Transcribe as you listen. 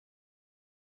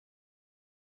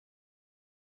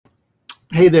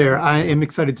Hey there, I am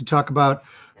excited to talk about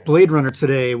Blade Runner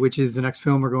today, which is the next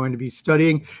film we're going to be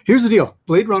studying. Here's the deal.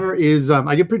 Blade Runner is,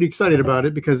 I get pretty excited about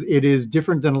it because it is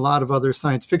different than a lot of other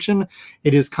science fiction.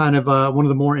 It is kind of one of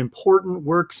the more important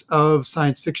works of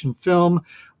science fiction film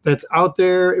that's out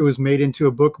there. It was made into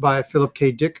a book by Philip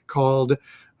K. Dick called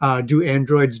Do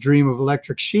Androids Dream of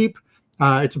Electric Sheep?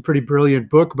 It's a pretty brilliant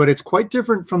book, but it's quite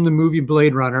different from the movie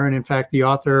Blade Runner. And in fact, the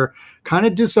author kind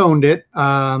of disowned it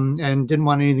and didn't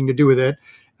want anything to do with it.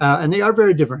 And they are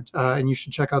very different. And you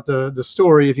should check out the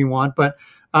story if you want. But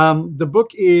the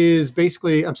book is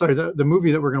basically, I'm sorry, the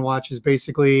movie that we're going to watch is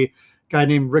basically a guy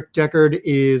named Rick Deckard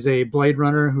is a Blade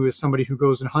Runner who is somebody who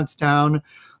goes and hunts down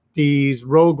these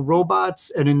rogue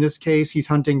robots. And in this case, he's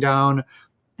hunting down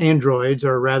androids,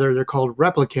 or rather, they're called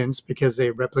replicants because they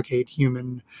replicate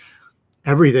human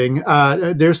everything.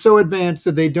 They're so advanced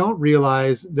that they don't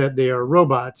realize that they are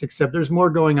robots, except there's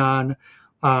more going on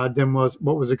than what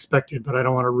was expected, but I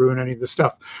don't want to ruin any of the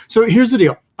stuff. So here's the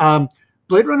deal.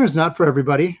 Blade Runner is not for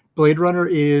everybody. Blade Runner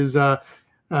is,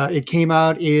 it came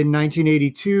out in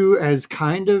 1982 as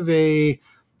to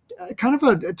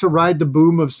ride the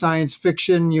boom of science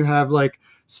fiction. You have like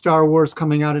Star Wars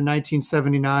coming out in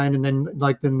 1979, and then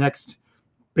like the next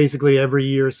basically every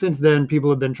year since then, people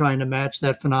have been trying to match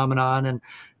that phenomenon and,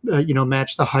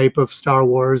 match the hype of Star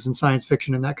Wars and science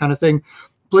fiction and that kind of thing.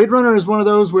 Blade Runner is one of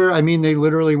those where, I mean, they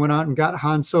literally went out and got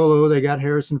Han Solo. They got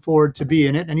Harrison Ford to be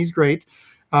in it, and he's great.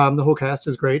 The whole cast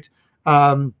is great.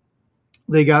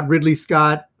 They got Ridley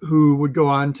Scott, who would go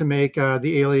on to make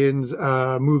the Aliens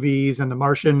movies and The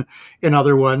Martian and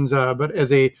other ones, but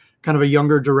as a kind of a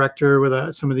younger director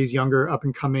with some of these younger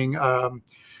up-and-coming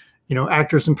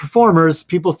actors and performers,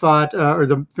 people thought, or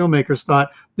the filmmakers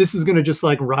thought, this is going to just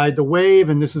like ride the wave,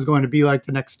 and this is going to be like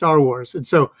the next Star Wars. And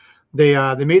so they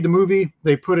made the movie,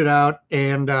 they put it out,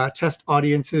 and test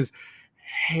audiences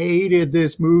hated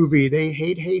this movie. They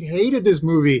hated this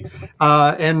movie,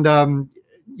 for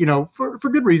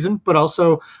good reason. But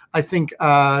also, I think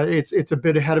it's a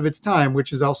bit ahead of its time,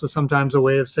 which is also sometimes a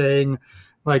way of saying,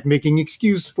 like, making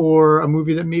excuse for a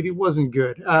movie that maybe wasn't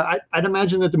good. I'd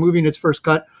imagine that the movie in its first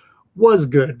cut was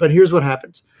good, but here's what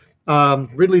happens.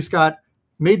 Ridley Scott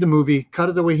made the movie, cut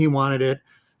it the way he wanted it.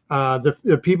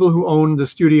 The people who owned the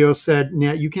studio said,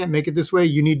 "Yeah, you can't make it this way.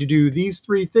 You need to do these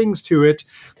three things to it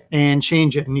and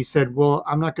change it." And he said, "Well,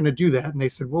 I'm not going to do that." And they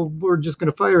said, "Well, we're just going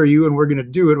to fire you, and we're going to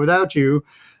do it without you.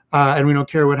 And we don't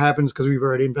care what happens because we've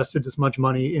already invested this much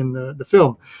money in the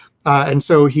film." And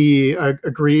so he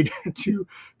agreed to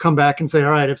come back and say,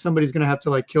 "All right, if somebody's going to have to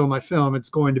like kill my film, it's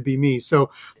going to be me." So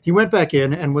he went back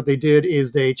in, and what they did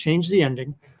is they changed the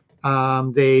ending.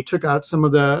 They took out some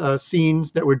of the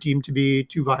scenes that were deemed to be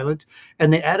too violent,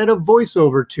 and they added a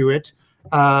voiceover to it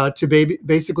to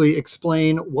basically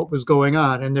explain what was going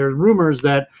on. And there are rumors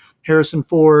that Harrison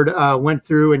Ford went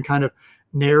through and kind of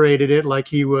narrated it like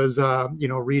he was,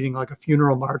 reading like a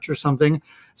funeral march or something,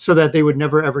 so that they would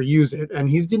never ever use it. And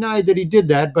he's denied that he did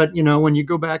that. But when you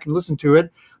go back and listen to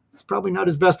it, it's probably not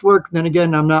his best work. Then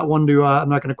again, I'm not going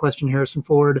to question Harrison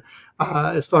Ford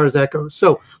as far as that goes.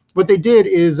 So what they did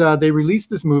is they released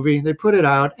this movie, they put it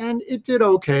out, and it did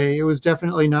okay. It was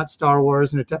definitely not Star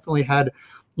Wars, and it definitely had,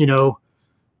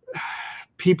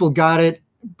 people got it.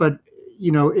 But,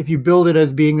 if you build it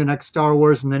as being the next Star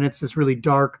Wars, and then it's this really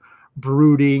dark,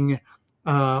 brooding,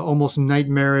 almost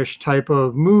nightmarish type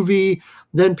of movie,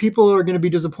 then people are going to be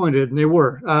disappointed, and they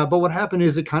were. But what happened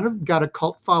is it kind of got a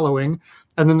cult following,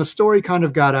 and then the story kind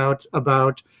of got out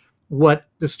about what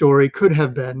the story could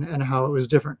have been and how it was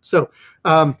different. So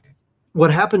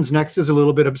what happens next is a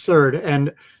little bit absurd,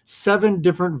 and 7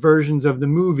 different versions of the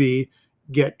movie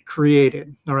get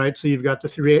created. All right, so you've got the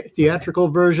theatrical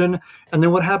version, and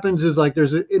then what happens is like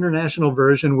there's an international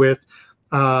version with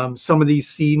some of these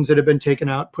scenes that have been taken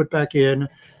out, put back in.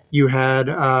 You had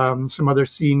some other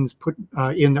scenes put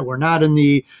in that were not in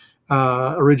the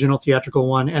original theatrical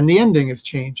one, and the ending is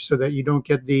changed so that you don't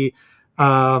get the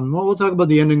we'll talk about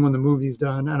the ending when the movie's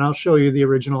done, and I'll show you the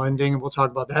original ending, and we'll talk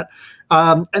about that.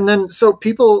 And then so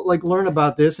people like learn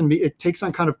about this, and it takes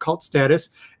on kind of cult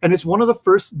status, and it's one of the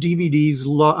first DVDs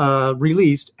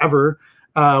released ever.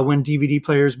 When DVD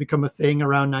players become a thing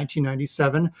around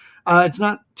 1997. It's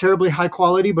not terribly high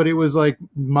quality, but it was like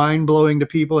mind-blowing to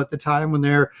people at the time when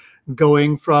they're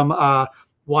going from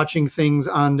watching things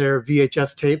on their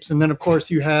VHS tapes. And then, of course,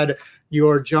 you had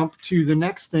your jump to the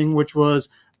next thing, which was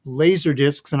laser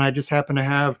discs. And I just happen to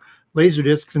have laser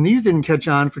discs, and these didn't catch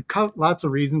on for lots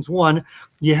of reasons. One,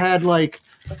 you had like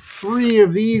 3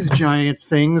 of these giant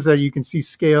things that you can see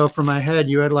scale from my head.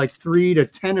 You had like 3 to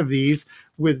 10 of these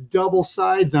with double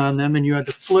sides on them, and you had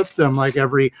to flip them like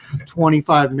every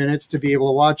 25 minutes to be able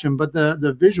to watch them. But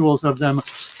the visuals of them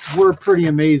were pretty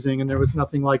amazing, and there was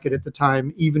nothing like it at the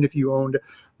time, even if you owned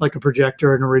like a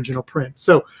projector and original print.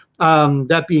 So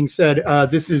that being said,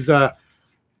 this is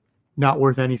not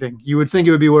worth anything. You would think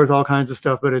it would be worth all kinds of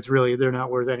stuff, but they're not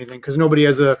worth anything because nobody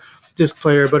has a disc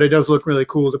player, but it does look really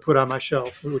cool to put on my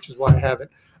shelf, which is why I have it.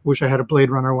 Wish I had a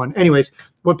Blade Runner one. Anyways,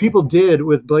 what people did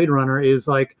with Blade Runner is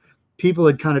like people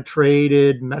had kind of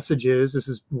traded messages. This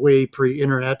is way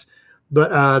pre-internet,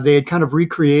 but they had kind of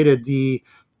recreated the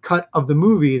cut of the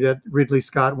movie that Ridley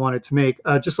Scott wanted to make,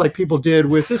 just like people did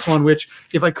with this one, which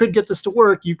if I could get this to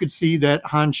work, you could see that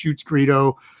Han shoots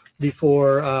Greedo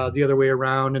before the other way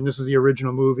around. And this is the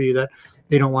original movie that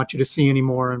they don't want you to see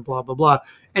anymore and blah, blah, blah.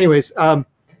 Anyways,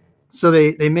 so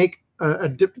they make a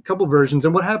couple versions.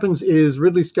 And what happens is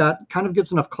Ridley Scott kind of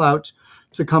gets enough clout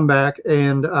to come back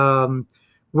and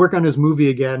work on his movie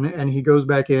again. And he goes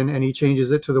back in and he changes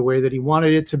it to the way that he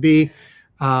wanted it to be.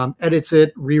 Edits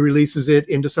it, re-releases it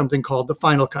into something called the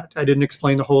final cut. I didn't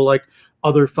explain the whole like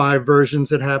other 5 versions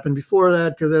that happened before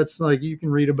that because that's like you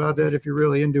can read about that if you're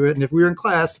really into it. And if we were in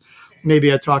class,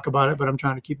 maybe I'd talk about it, but I'm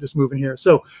trying to keep this moving here.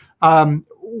 So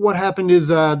what happened is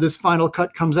this final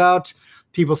cut comes out.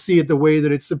 People see it the way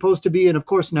that it's supposed to be. And of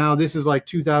course, now this is like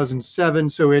 2007.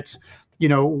 So it's,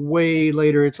 way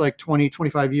later. It's like 20,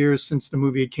 25 years since the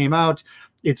movie had came out.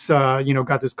 It's,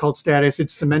 got this cult status.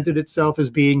 It's cemented itself as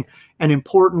being an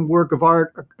important work of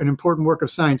art, an important work of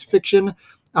science fiction.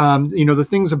 The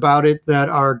things about it that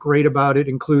are great about it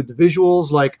include the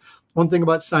visuals. Like one thing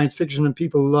about science fiction that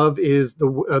people love is the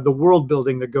world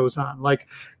building that goes on, like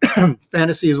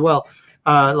fantasy as well.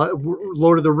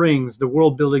 Lord of the Rings, the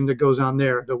world building that goes on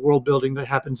there, the world building that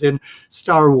happens in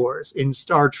Star Wars, in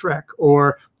Star Trek,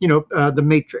 or The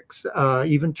Matrix,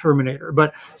 even Terminator.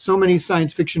 But so many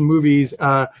science fiction movies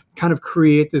kind of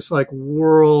create this like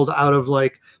world out of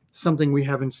like something we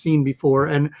haven't seen before.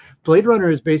 And Blade Runner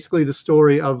is basically the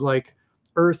story of like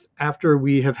Earth after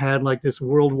we have had like this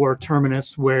World War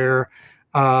terminus where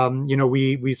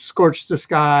we've scorched the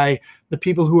sky. The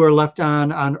people who are left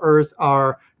on Earth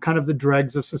are kind of the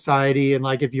dregs of society. And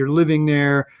like, if you're living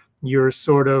there, you're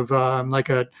sort of like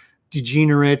a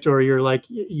degenerate, or you're like,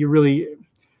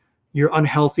 you're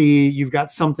unhealthy. You've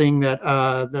got something that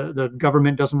the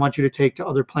government doesn't want you to take to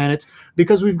other planets,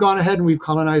 because we've gone ahead and we've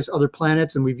colonized other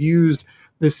planets and we've used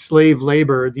this slave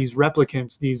labor, these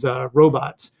replicants, these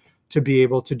robots to be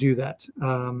able to do that.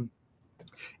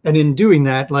 And in doing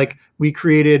that, like we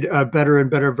created better and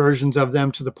better versions of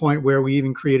them to the point where we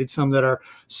even created some that are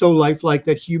so lifelike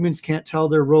that humans can't tell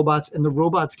they're robots and the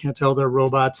robots can't tell they're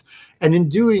robots. And in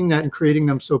doing that and creating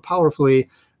them so powerfully,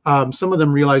 some of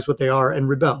them realize what they are and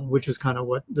rebel, which is kind of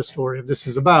what the story of this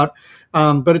is about.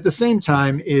 But at the same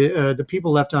time, the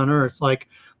people left on Earth, like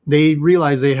they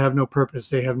realize they have no purpose.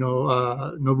 They have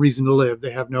no reason to live.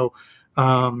 They have no,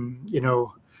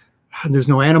 there's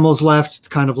no animals left. It's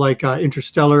kind of like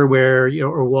Interstellar, where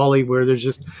or Wall-E, where there's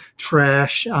just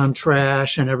trash on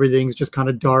trash and everything's just kind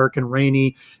of dark and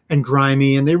rainy and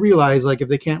grimy. And they realize, like, if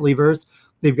they can't leave Earth,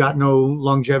 they've got no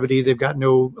longevity. They've got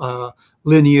no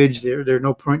lineage. There's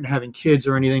no point in having kids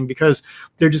or anything, because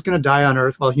they're just going to die on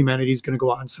Earth while humanity is going to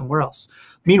go on somewhere else.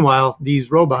 Meanwhile,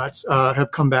 these robots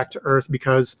have come back to Earth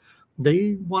because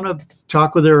they want to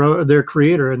talk with their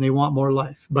creator and they want more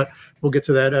life. But we'll get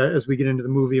to that as we get into the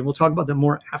movie, and we'll talk about that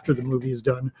more after the movie is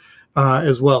done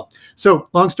as well. So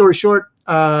long story short,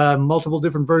 multiple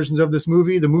different versions of this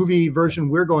movie. The movie version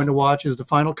we're going to watch is the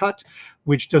final cut,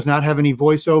 which does not have any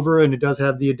voiceover, and it does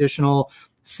have the additional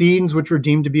scenes which were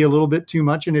deemed to be a little bit too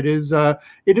much. And it is a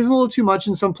little too much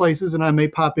in some places, and I may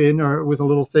pop in or with a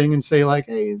little thing and say like,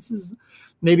 hey, this is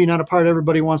maybe not a part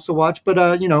everybody wants to watch, but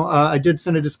I did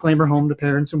send a disclaimer home to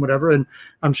parents and whatever, and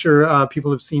I'm sure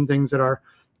people have seen things that are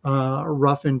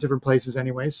rough in different places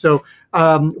anyway. So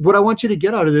what I want you to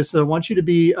get out of this, I want you to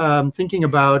be thinking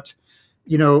about,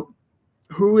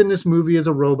 who in this movie is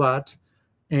a robot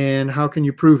and how can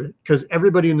you prove it? Because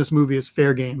everybody in this movie is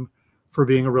fair game for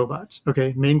being a robot.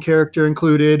 Okay, main character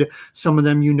included. Some of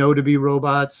them to be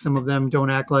robots. Some of them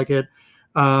don't act like it.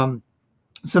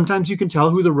 Sometimes you can tell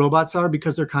who the robots are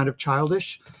because they're kind of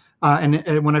childish.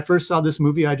 And when I first saw this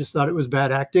movie, I just thought it was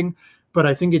bad acting. But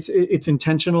I think it's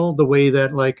intentional, the way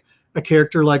that like a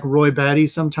character like Roy Batty,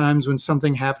 sometimes when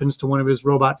something happens to one of his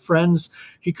robot friends,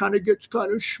 he kind of gets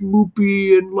kind of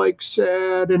schmoopy and like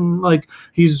sad and like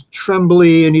he's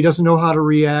trembly and he doesn't know how to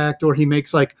react, or he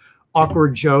makes like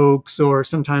awkward jokes, or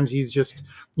sometimes he's just,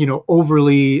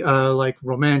 overly like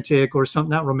romantic or something,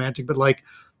 not romantic, but like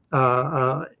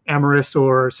amorous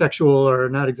or sexual, or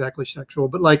not exactly sexual,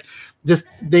 but like just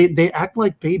they act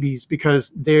like babies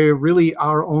because they really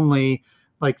are only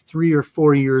like 3 or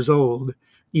 4 years old,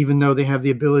 even though they have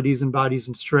the abilities and bodies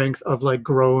and strength of like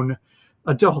grown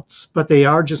adults. But they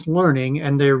are just learning,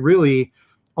 and they're really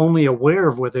only aware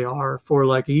of what they are for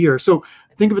like a year. So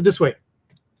think of it this way.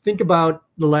 Think about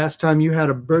the last time you had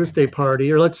a birthday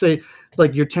party, or let's say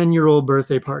like your 10-year-old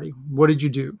birthday party. What did you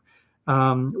do?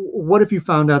 What if you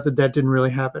found out that that didn't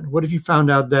really happen? What if you found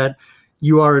out that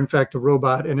you are in fact a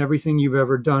robot, and everything you've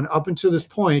ever done up until this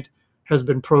point has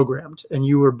been programmed, and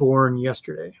you were born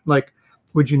yesterday? Like,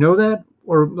 would you know that?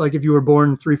 Or like if you were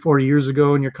born 3, 4 years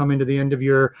ago and you're coming to the end of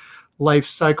your life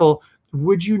cycle,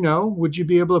 would you know? Would you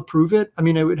be able to prove it? I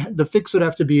mean, the fix would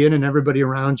have to be in, and everybody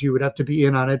around you would have to be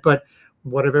in on it. But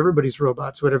what if everybody's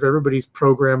robots? What if everybody's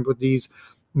programmed with these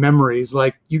memories?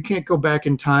 Like, you can't go back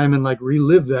in time and like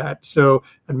relive that. So,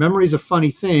 and memory is a funny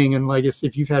thing. And like,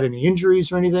 if you've had any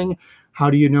injuries or anything,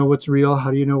 how do you know what's real?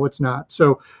 How do you know what's not?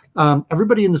 So,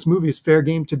 everybody in this movie is fair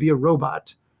game to be a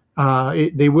robot.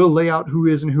 They will lay out who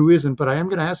is and who isn't, but I am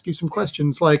going to ask you some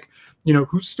questions like,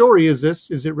 whose story is this?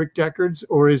 Is it Rick Deckard's,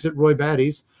 or is it Roy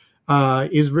Batty's?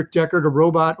 Is Rick Deckard a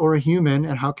robot or a human,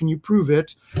 and how can you prove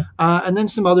it? And then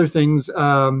some other things,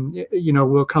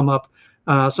 will come up.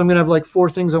 So I'm going to have like 4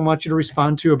 things I want you to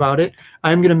respond to about it.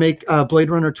 I'm going to make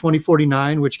Blade Runner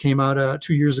 2049, which came out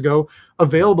 2 years ago,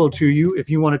 available to you if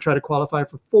you want to try to qualify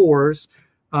for 4s.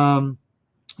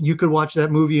 You could watch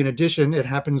that movie in addition. It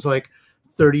happens like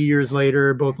 30 years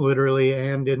later, both literally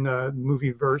and in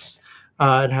movie verse.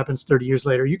 It happens 30 years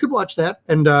later. You could watch that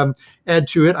and add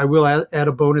to it. I will add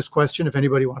a bonus question if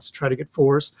anybody wants to try to get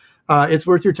 4s. It's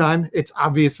worth your time. It's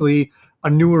obviously a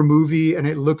newer movie, and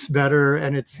it looks better,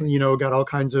 and it's got all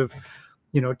kinds of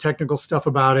technical stuff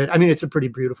about it. I mean, it's a pretty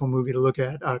beautiful movie to look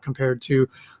at compared to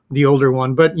the older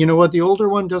one. But you know what? The older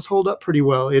one does hold up pretty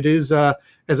well. It is,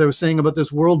 as I was saying about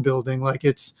this world building, like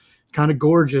it's kind of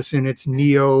gorgeous in its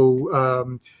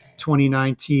neo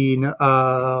 2019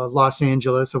 Los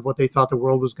Angeles of what they thought the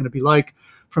world was going to be like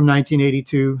from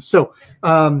 1982. So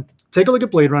take a look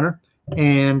at Blade Runner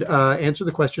and answer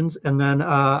the questions. And then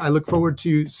I look forward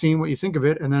to seeing what you think of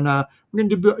it. And then we're going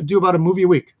to do about a movie a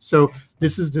week. So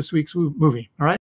this is this week's movie. All right.